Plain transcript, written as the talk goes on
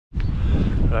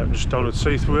I'm just down at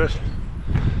Seathwaite.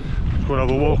 Going to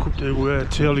have a walk up to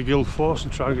Taylorgill Force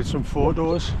and try and get some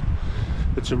photos.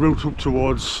 It's a route up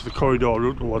towards the corridor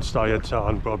route towards Seathwaite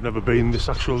Tarn, but I've never been this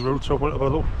actual route, so I want to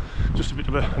have a look. Just a bit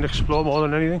of an explore more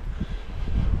than anything.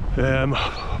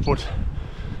 But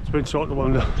it's been talking to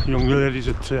one of the young ladies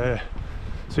at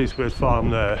Seathwaite Farm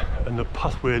there, and the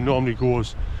pathway normally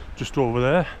goes just over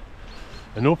there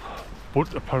and up,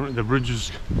 but apparently the bridge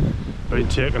has been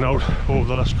taken out over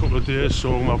the last couple of days,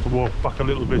 so I'm going to have to walk back a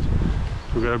little bit.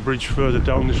 We've got a bridge further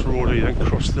down this road here, then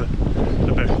cross the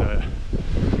beck there.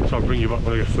 So I'll bring you back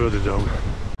when I get further down.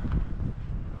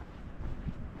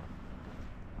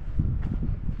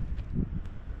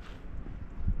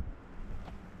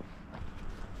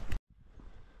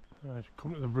 Right,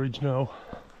 come to the bridge now.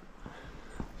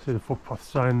 See the footpath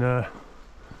sign there.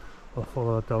 I'll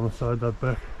follow that down the side of that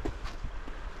beck.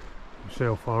 You see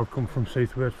how far I've come from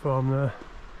Seathwaite Farm there.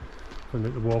 I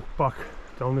need to walk back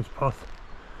down this path,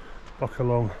 back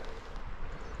along.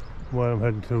 Where I'm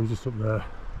heading to is just up there.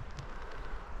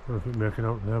 I don't know if you can make it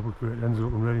out there, but it ends up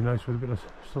looking really nice with a bit of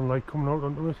sunlight coming out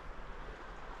onto it.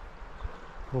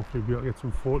 Hopefully be able to get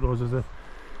some photos as the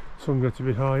sun gets a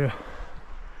bit higher.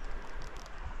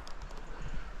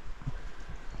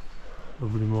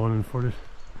 Lovely morning for it.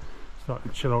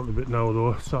 Starting to chill out a bit now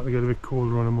though, it's starting to get a bit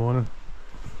colder on the morning.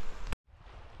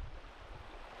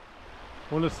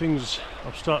 One of the things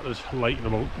I've started liking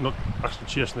about not actually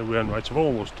chasing the rain rights, I've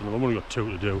almost done them, I've only got 2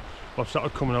 to do. But I've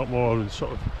started coming out more and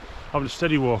sort of having a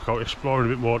steady walk out, exploring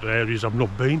a bit more to areas I've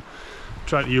not been.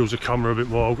 Trying to use the camera a bit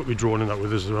more. I've got my drone in that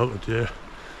with us as well today.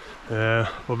 But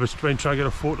I've just been trying to get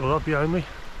a photo of that behind me.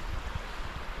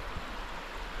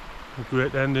 A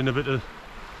great end in a bit of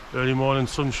early morning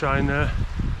sunshine there.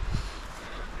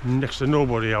 Next to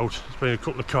nobody out. There's been a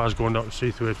couple of cars going down to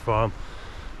Seathwaite Farm,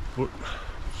 but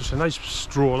just a nice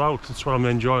stroll out. That's what I'm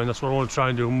enjoying. That's what I want to try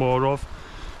and do more of.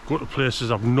 Go to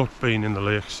places I've not been in the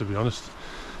lakes, to be honest.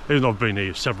 Even though I've been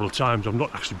here several times, I've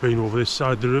not actually been over this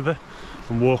side of the river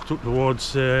and walked up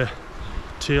towards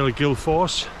Taylorgill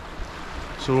Force.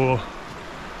 So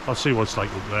I'll see what it's like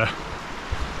up there.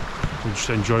 I'm just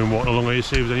enjoying walking along here,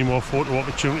 see if there's any more photo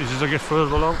opportunities as I get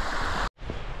further along.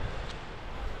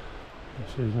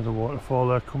 See another waterfall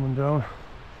there coming down.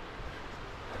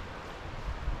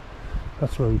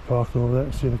 That's where we parked over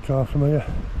there to see the car from here.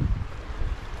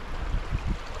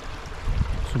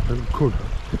 Some people could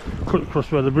cut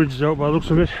across where the bridge is out by the looks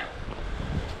of it,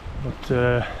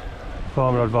 but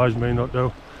farmer advised me not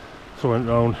to, so I went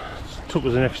round. It took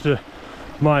us an extra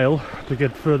mile to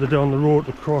get further down the road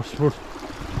to cross, but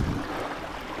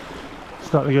it's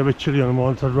starting to get a bit chilly on the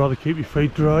morning, so I'd rather keep your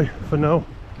feet dry for now.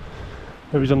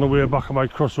 Maybe on the way back I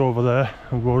might cross over there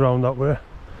and go around that way.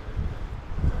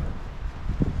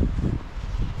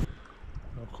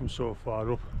 I've come so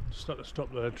far up, just had to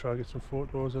stop there and try and get some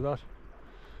photos of that.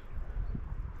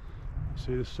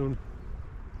 See the sun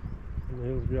and the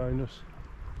hills behind us.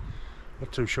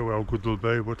 Not too sure how good they'll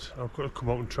be, but I've got to come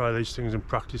out and try these things in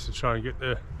practice to try and get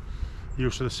the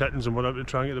use of the settings and whatever to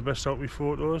try and get the best out of my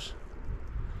photos.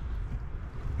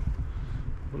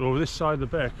 But over this side of the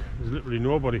beck there's literally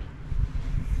nobody.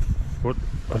 But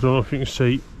I don't know if you can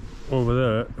see over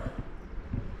there,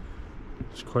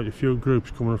 there's quite a few groups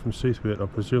coming up from Seathwaite. I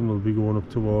presume they'll be going up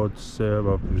towards,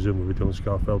 well, I presume they'll be down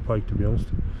Scarfell Pike, to be honest.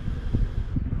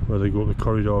 Whether they go up the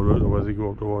corridor route or whether they go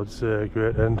up towards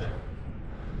Great End.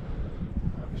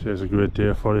 So it's a great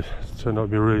day for it. It's turned out to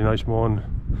be a really nice morning.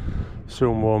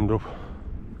 Soon warmed up.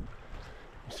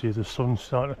 You see the sun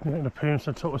starting to make an appearance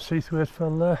on top of Seathwaite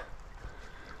Fell there.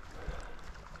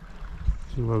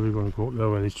 See where we're going to go up there,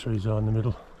 where these trees are in the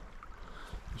middle.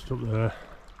 Just up there.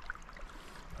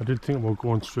 I did think about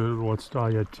going straight towards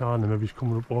Seathwaite Tarn and maybe just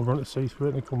coming up over onto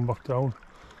Seathwaite and coming back down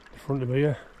in front of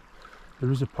here.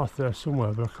 There is a path there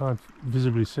somewhere, but I can't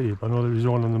visibly see it. But I know there is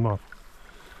one on the map.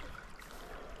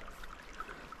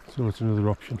 So it's another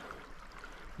option.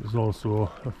 There's also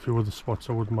a few other spots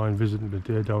I wouldn't mind visiting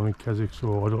today down in Keswick,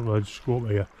 so I don't know, I'd just go up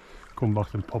here, come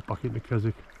back and pop back into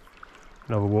Keswick.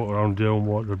 And have a walk around down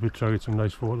water a bit, try to get some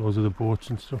nice photos of the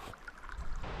boats and stuff.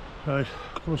 Right,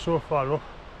 come so far up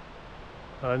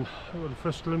and I've got the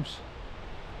first glimpse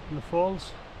in the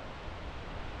falls.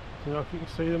 I don't know if you can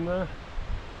see them there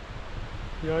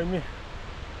behind me.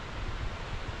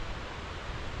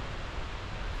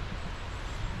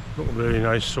 Looking really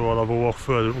nice, so I'll have a walk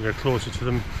further up and get closer to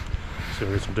them, so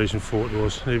we get some decent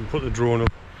photos and even put the drone up.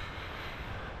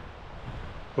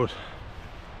 But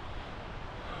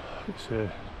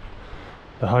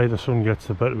the higher the sun gets,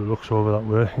 the better it looks over that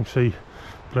way. You can see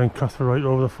Glencathra right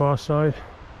over the far side.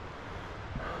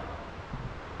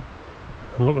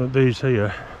 And looking at these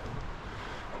here,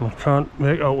 And I can't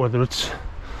make out whether it's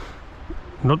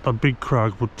not that big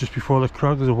crag, but just before the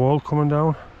crag there's a wall coming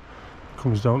down. It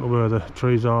comes down to where the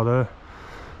trees are there.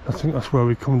 I think that's where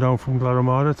we come down from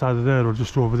Glaramara. It's either there or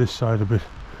just over this side a bit.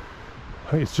 I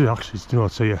think it's just actually, you know,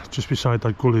 it's here, just beside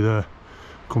that gully there,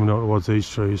 coming out towards these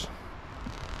trees.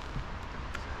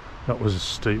 That was a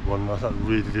steep one, that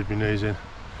really did me knees in.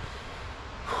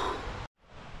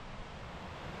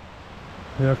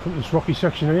 Yeah, I've come to this rocky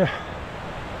section here.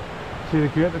 See the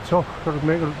gate at the top, got to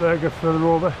make it up there, get further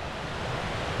over.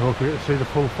 Hopefully get to see the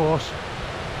full force.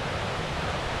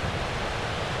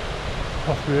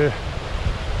 Pathway,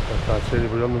 I can't see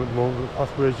anybody on them at the moment, but the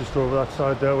pathway is just over that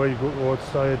side there where you go towards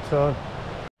Syed Town.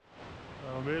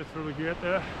 I made it through the gate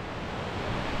there.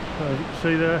 As you can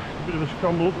see there, a bit of a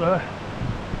scramble up there.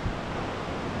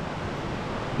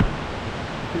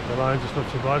 Keep the line just not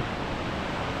too bad.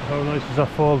 How nice is that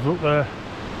falls up there.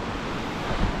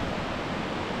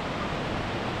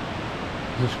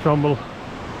 There's a scramble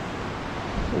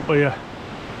up here,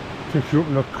 takes you up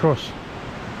and across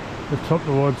the top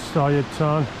towards Syed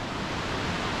Town.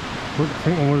 But I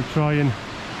think I'm going to try and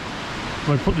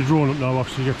put the drone up now,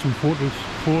 actually get some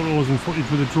photos and footage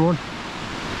with the drone.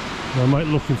 And I might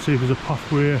look and see if there's a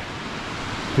pathway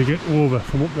to get over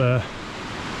from up there,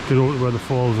 get over to where the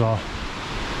falls are.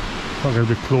 I'll get a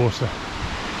bit closer.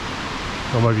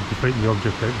 I might be defeating the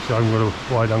object, so I'm got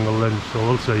a wide angle lens, so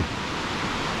we'll see.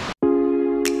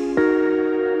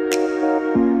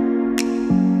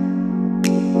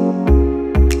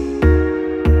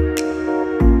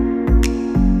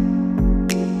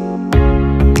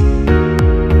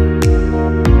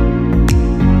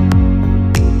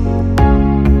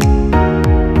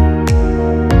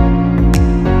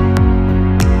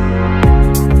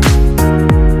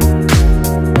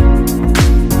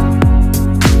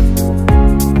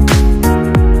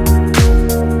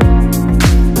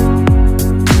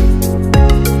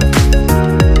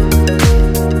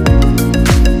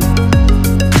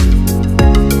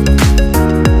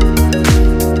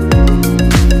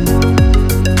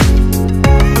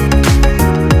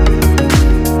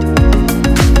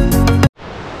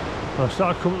 I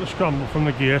started coming to the scramble from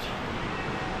the gate.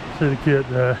 See the gate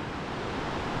there.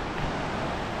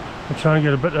 I'm trying to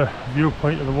get a better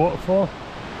viewpoint of the waterfall.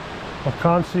 I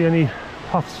can't see any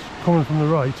paths coming from the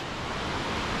right.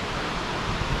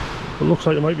 It looks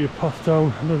like there might be a path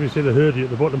down. I don't know if you see the hurdle at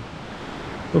the bottom.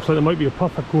 Looks like there might be a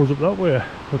path that goes up that way.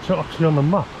 It's not actually on the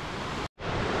map.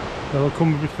 Now I'll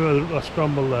come a bit further up that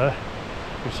scramble there.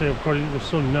 You see I've got into the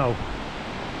sun now.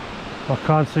 I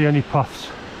can't see any paths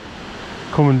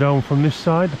coming down from this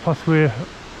side. The pathway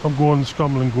I'm going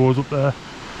scrambling goes up there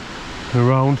and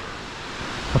around.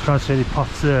 I can't see any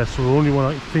paths there, so the only one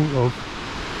I can think of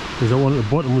is that one at the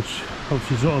bottom, which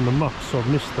obviously is not on the map, so I've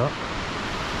missed that.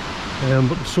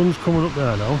 But the sun's coming up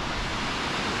there now,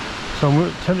 so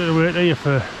I'm tempted to wait here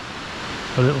for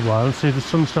a little while and see if the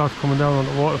sun starts coming down on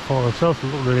the waterfall itself.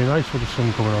 It'll look really nice with the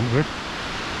sun coming onto it.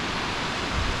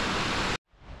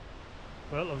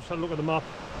 Well, I've just had a look at the map.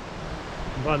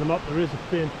 And by the map there is a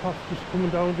faint path just coming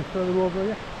down a bit further over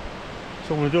here.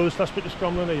 So I'm going to do this last bit of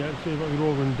scrambling here and see if I can get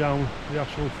over and down the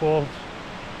actual falls.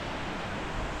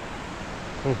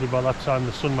 Hopefully by that time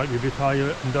the sun might be a bit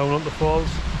higher and down on the falls.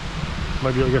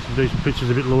 Might be able to get some decent pictures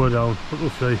a bit lower down, but we'll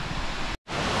see.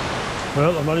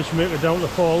 Well, I managed to make it down the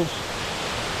falls.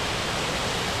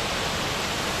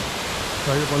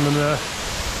 Right up on them there.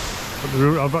 But the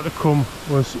route I've had to come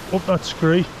was up that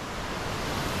scree,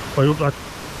 or up that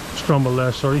scramble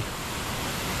there, sorry,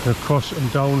 and across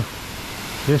and down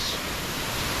this,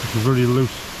 which is really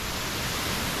loose,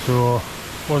 so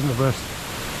wasn't the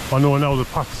best. I know now the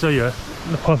path's here,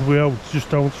 the pathway out just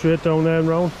down, straight down there and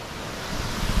round,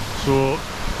 so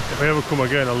if I ever come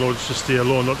again I'll just stay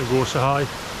low, not to go so high.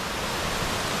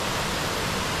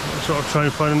 I'll sort of try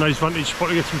and find a nice vantage spot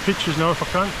to get some pictures now if I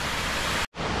can.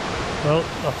 Well,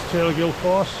 that's Taylorgill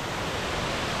Force.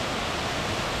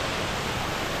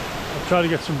 Try to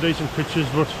get some decent pictures,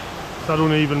 but that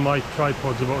only even my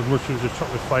tripod's about as much as a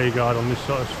chocolate fire guard on this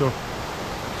sort of stuff.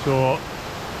 So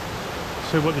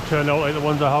see what they turn out like, the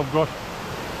ones I have got.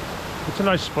 It's a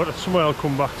nice spot, it's somewhere I'll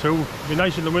come back to. It'll be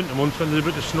nice in the winter months when there's a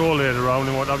bit of snow laid around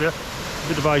and what have you, a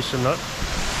bit of ice and that.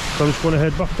 So I'm just going to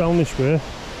head back down this way,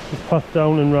 just path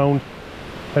down and round,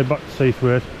 head back to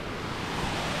Seathwaite.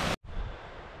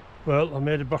 Well, I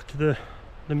made it back to the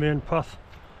main path.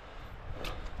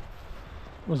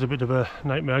 It was a bit of a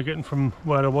nightmare getting from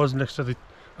where I was next to the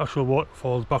actual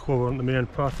waterfalls back over on the main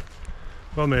path.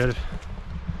 Well, I made it.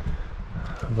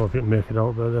 I don't know if you can make it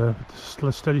out, but there's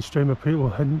a steady stream of people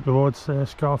heading towards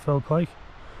Scarfell Pike.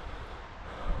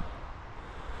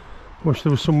 Wish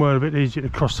there was somewhere a bit easier to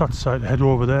cross that side to head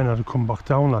over there and I'd come back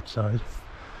down that side.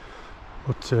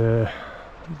 But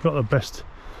not the best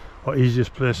or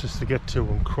easiest places to get to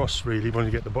and cross really when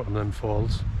you get to the bottom of them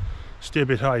falls. Stay a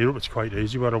bit higher up, it's quite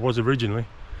easy where I was originally.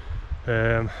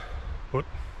 But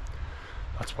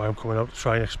that's why I'm coming out to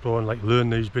try and explore and like learn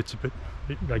these bits a bit,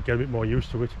 like get a bit more used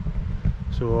to it.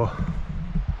 So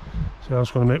I'm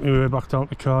just going to make my way back down to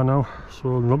the car now. So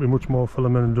there'll not be much more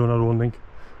filming and doing our own thing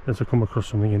unless I come across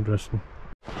something interesting.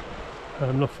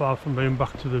 I'm not far from being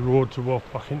back to the road to walk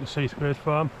back into Seathwaite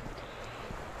farm.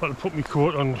 Got to put my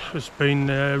coat on. It's been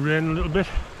raining a little bit.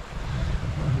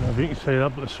 I don't know if you can see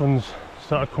that, but the sun's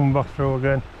started coming back through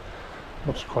again.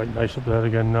 Looks quite nice up there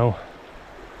again now.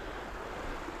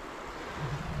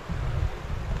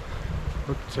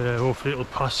 But hopefully it'll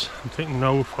pass. I'm thinking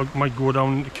now if I might go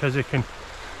down into Keswick and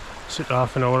sit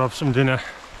half an hour, have some dinner.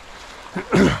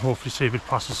 Hopefully see if it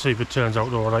passes, see if it turns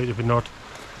out alright. If it not,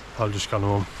 I'll just go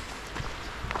home.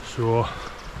 So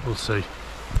we'll see.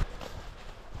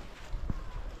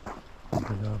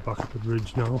 We are back at the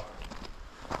bridge now.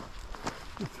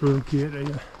 Through the gate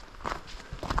here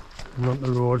and on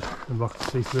the road and back to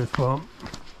Seathwaite farm.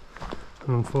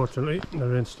 And unfortunately the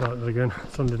rain started again.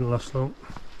 The sun didn't last long.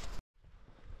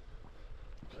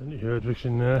 Plenty of herdwicks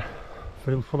in there.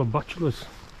 Field full of bachelors.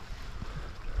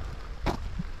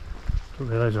 Don't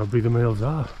realise how big the males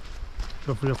are.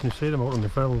 Don't very often you see them out on the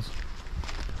fells.